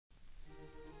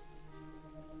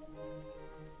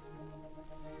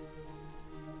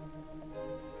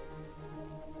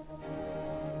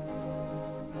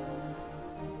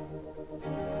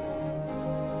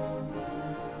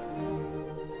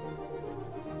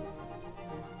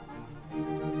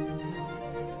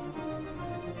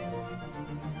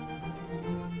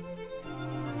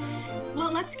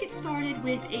let's get started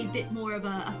with a bit more of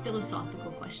a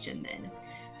philosophical question then.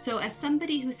 So, as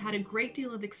somebody who's had a great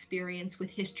deal of experience with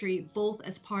history, both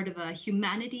as part of a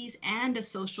humanities and a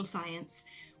social science,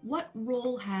 what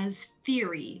role has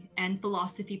theory and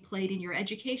philosophy played in your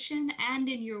education and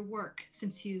in your work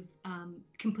since you've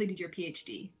completed your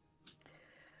PhD?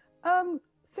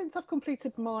 Since I've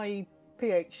completed my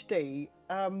PhD,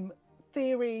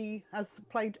 theory has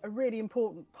played a really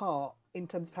important part in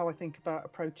terms of how I think about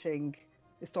approaching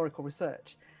historical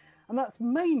research. And that's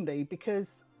mainly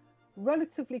because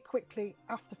relatively quickly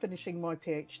after finishing my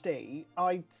PhD,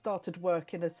 I started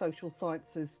work in a social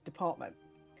sciences department.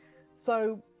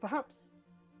 So perhaps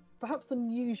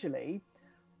unusually,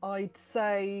 I'd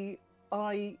say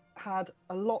I had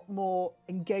a lot more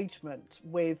engagement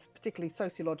with particularly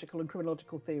sociological and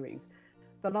criminological theories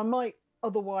than I might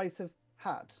otherwise have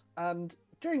had. And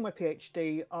during my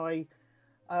PhD,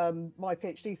 my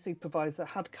PhD supervisor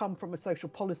had come from a social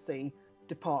policy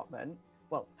department,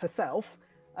 well, herself,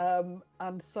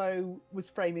 and so was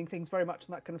framing things very much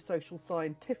in that kind of social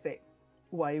scientific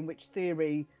way in which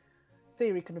theory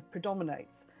kind of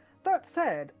predominates. That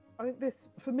said, I think this,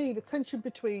 for me, the tension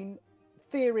between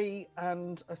theory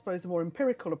and I suppose a more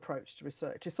empirical approach to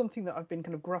research is something that I've been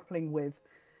kind of grappling with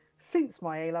since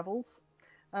my A levels,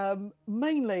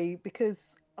 mainly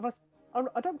because, and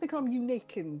I don't think I'm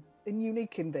unique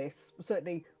in this.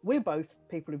 Certainly, we're both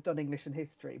people who've done English and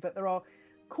history, but there are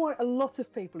quite a lot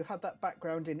of people who have that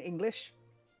background in English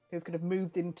who've kind of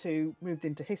moved into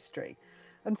history,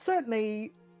 and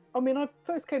certainly, I mean, I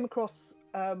first came across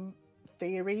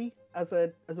theory as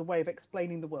a way of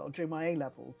explaining the world during my A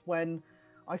levels when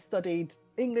I studied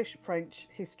English, French,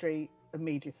 history, and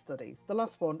media studies. The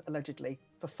last one allegedly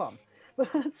for fun, but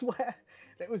that's where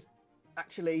it was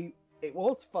actually. It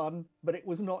was fun, but it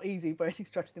was not easy by any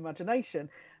stretch of the imagination,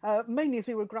 mainly as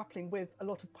we were grappling with a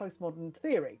lot of postmodern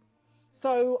theory.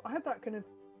 So I had that kind of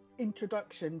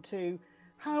introduction to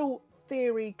how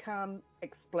theory can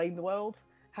explain the world,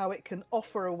 how it can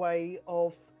offer a way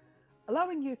of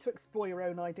allowing you to explore your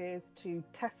own ideas, to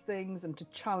test things and to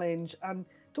challenge, and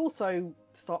to also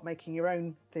start making your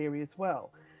own theory as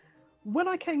well. When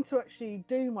I came to actually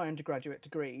do my undergraduate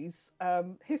degrees,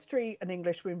 history and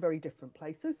English were in very different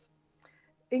places.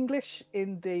 English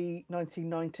in the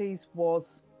 1990s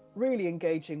was really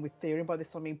engaging with theory, and by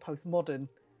this I mean postmodern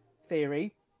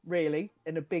theory, really,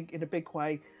 in a big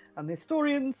way, and the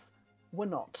historians were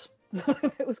not. So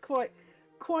it was quite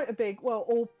a big, well,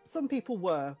 or some people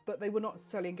were, but they were not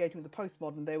necessarily engaging with the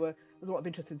postmodern. There was a lot of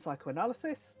interest in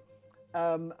psychoanalysis,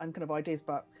 and kind of ideas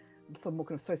about some more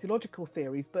kind of sociological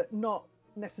theories, but not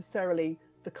necessarily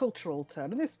the cultural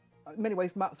turn. And this, in many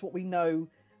ways, maps what we know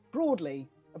broadly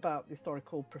about the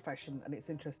historical profession and its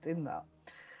interest in that.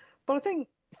 But I think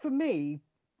for me,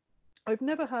 I've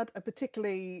never had a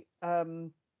particularly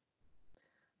firm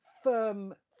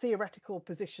theoretical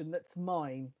position that's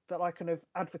mine, that I kind of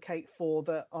advocate for,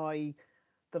 that I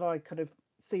kind of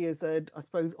see as a, I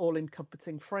suppose,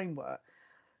 all-encompassing framework.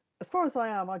 As far as I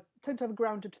am, I tend to have a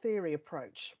grounded theory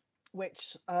approach,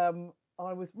 which I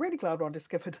was really glad when I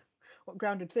discovered what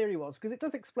grounded theory was, because it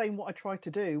does explain what I try to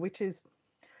do, which is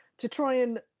to try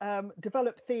and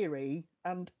develop theory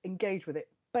and engage with it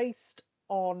based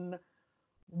on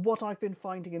what I've been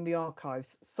finding in the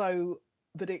archives, so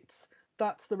that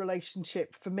that's the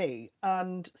relationship for me.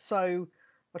 And so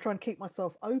I try and keep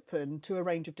myself open to a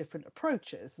range of different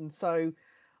approaches. And so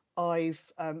I've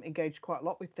engaged quite a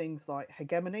lot with things like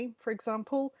hegemony, for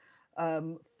example.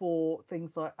 For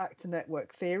things like actor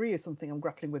network theory is something I'm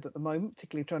grappling with at the moment,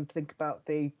 particularly trying to think about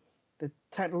the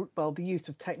use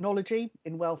of technology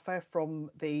in welfare from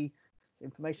the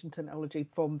information technology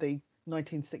from the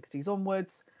 1960s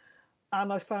onwards.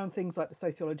 And I found things like the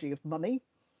sociology of money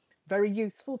very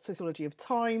useful, sociology of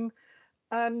time,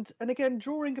 and again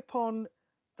drawing upon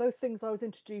those things I was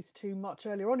introduced to much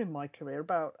earlier on in my career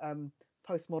about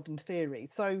postmodern theory.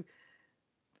 So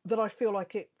that I feel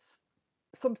like it's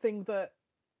something that,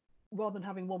 rather than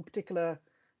having one particular,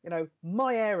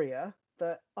 my area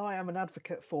that I am an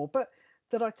advocate for, but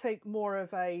that I take more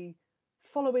of a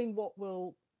following what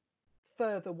will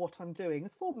further what I'm doing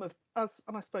as form of,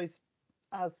 and I suppose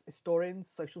as historians,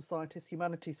 social scientists,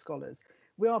 humanities scholars,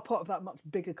 we are part of that much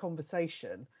bigger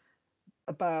conversation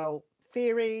about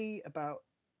theory, about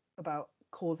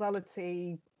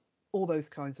causality, all those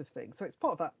kinds of things. So it's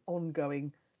part of that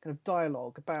ongoing kind of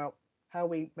dialogue about how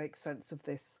we make sense of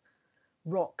this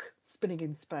rock spinning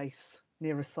in space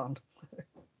near a sun.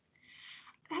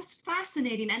 That's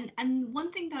fascinating. And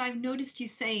one thing that I've noticed you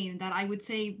saying that I would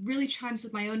say really chimes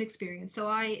with my own experience. So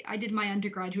I did my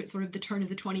undergraduate sort of the turn of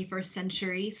the 21st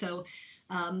century. So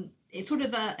It's sort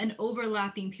of an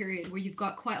overlapping period where you've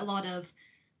got quite a lot of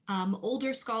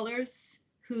older scholars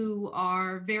who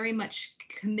are very much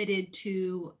committed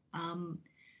to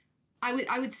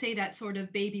I would say that sort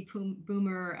of baby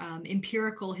boomer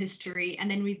empirical history,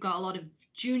 and then we've got a lot of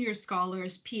junior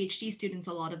scholars, PhD students,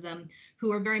 a lot of them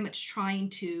who are very much trying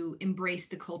to embrace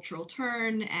the cultural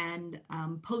turn and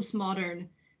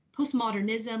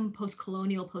postmodernism,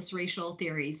 post-colonial, post-racial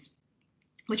theories,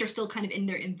 which are still kind of in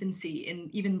their infancy in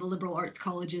even the liberal arts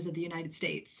colleges of the United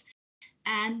States.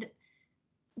 And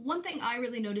one thing I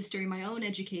really noticed during my own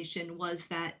education was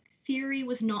that theory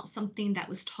was not something that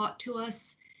was taught to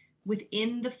us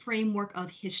within the framework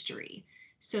of history.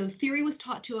 So theory was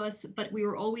taught to us, but we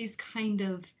were always kind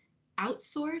of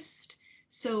outsourced.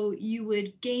 So you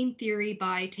would gain theory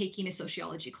by taking a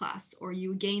sociology class, or you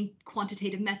would gain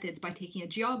quantitative methods by taking a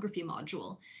geography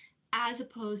module, as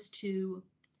opposed to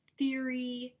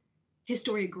theory,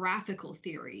 historiographical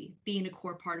theory being a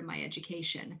core part of my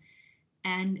education.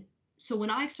 And so when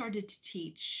I've started to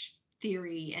teach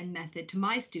theory and method to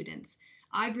my students,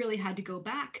 I've really had to go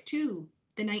back to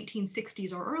the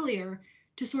 1960s or earlier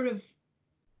to sort of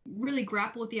really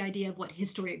grapple with the idea of what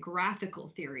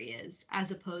historiographical theory is, as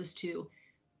opposed to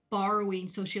borrowing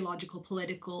sociological,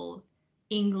 political,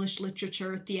 English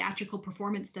literature, theatrical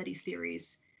performance studies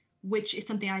theories, which is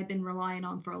something I've been relying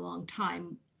on for a long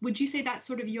time. Would you say that's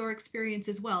sort of your experience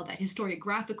as well, that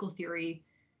historiographical theory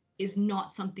is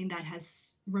not something that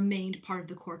has remained part of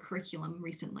the core curriculum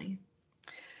recently?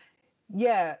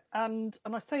 Yeah, and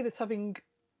I say this having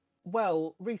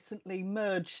recently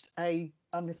merged an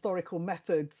historical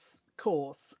methods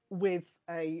course with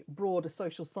a broader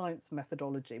social science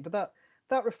methodology, but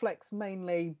that reflects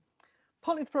mainly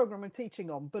partly the program I'm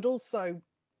teaching on, but also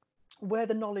where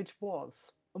the knowledge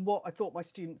was and what I thought my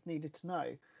students needed to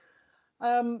know.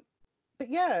 But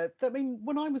yeah, I mean,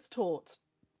 when I was taught,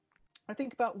 I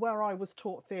think about where I was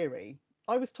taught theory.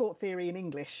 I was taught theory in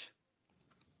English.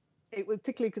 It was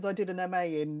particularly because I did an MA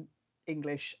in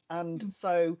English, and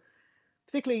so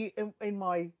particularly in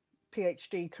my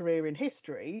PhD career in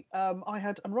history, I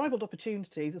had unrivaled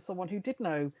opportunities as someone who did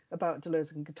know about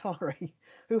Deleuze and Guattari,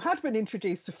 who had been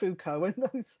introduced to Foucault and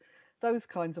those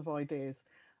kinds of ideas.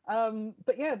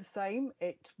 But yeah, the same.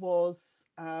 It was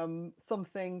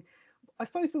something. I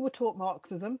suppose we were taught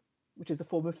Marxism, which is a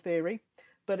form of theory,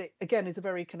 but it again is a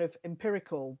very kind of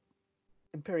empirically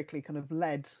kind of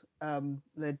led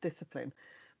discipline.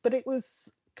 But it was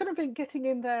kind of been getting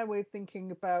in there with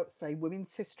thinking about, say,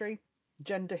 women's history,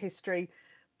 gender history,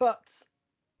 but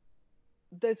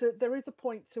there is a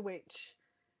point to which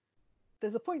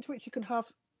you can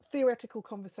have theoretical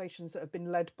conversations that have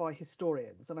been led by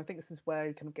historians, and I think this is where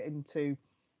you kind of get into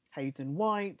Hayden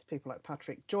White, people like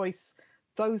Patrick Joyce,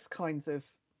 those kinds of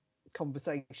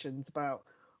conversations about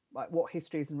like what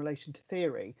history is in relation to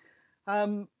theory.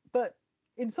 But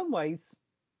in some ways,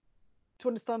 to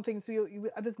understand things,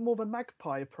 there's more of a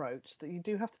magpie approach that you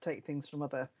do have to take things from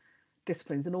other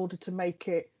disciplines in order to make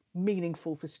it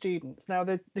meaningful for students. Now,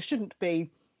 these shouldn't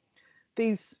be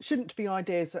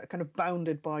ideas that are kind of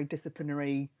bounded by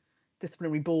disciplinary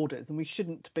borders, and we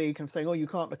shouldn't be kind of saying, oh, you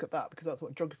can't look at that because that's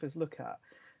what geographers look at.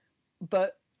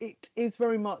 But it is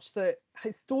very much that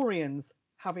historians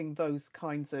having those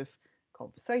kinds of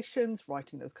conversations,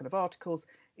 writing those kind of articles,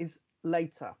 is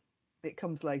later. It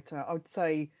comes later. I would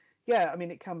say, yeah, I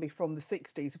mean, it can be from the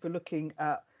 60s. If we're looking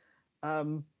at,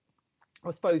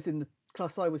 I suppose in the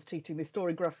class I was teaching, the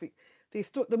historiography,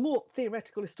 the more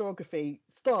theoretical historiography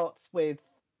starts with,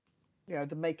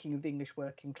 the making of the English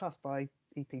working class by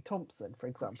E.P. Thompson, for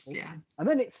Of course, example. yeah. And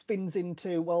then it spins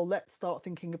into, well, let's start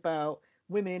thinking about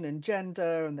women and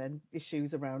gender and then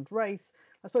issues around race.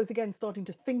 I suppose, again, starting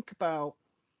to think about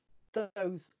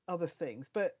those other things.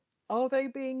 But are they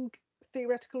being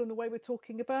theoretical in the way we're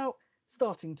talking about?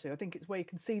 Starting to. I think it's where you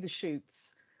can see the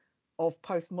shoots of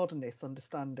postmodernist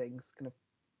understandings kind of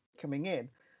coming in.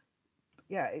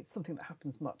 Yeah, it's something that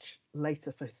happens much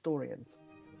later for historians.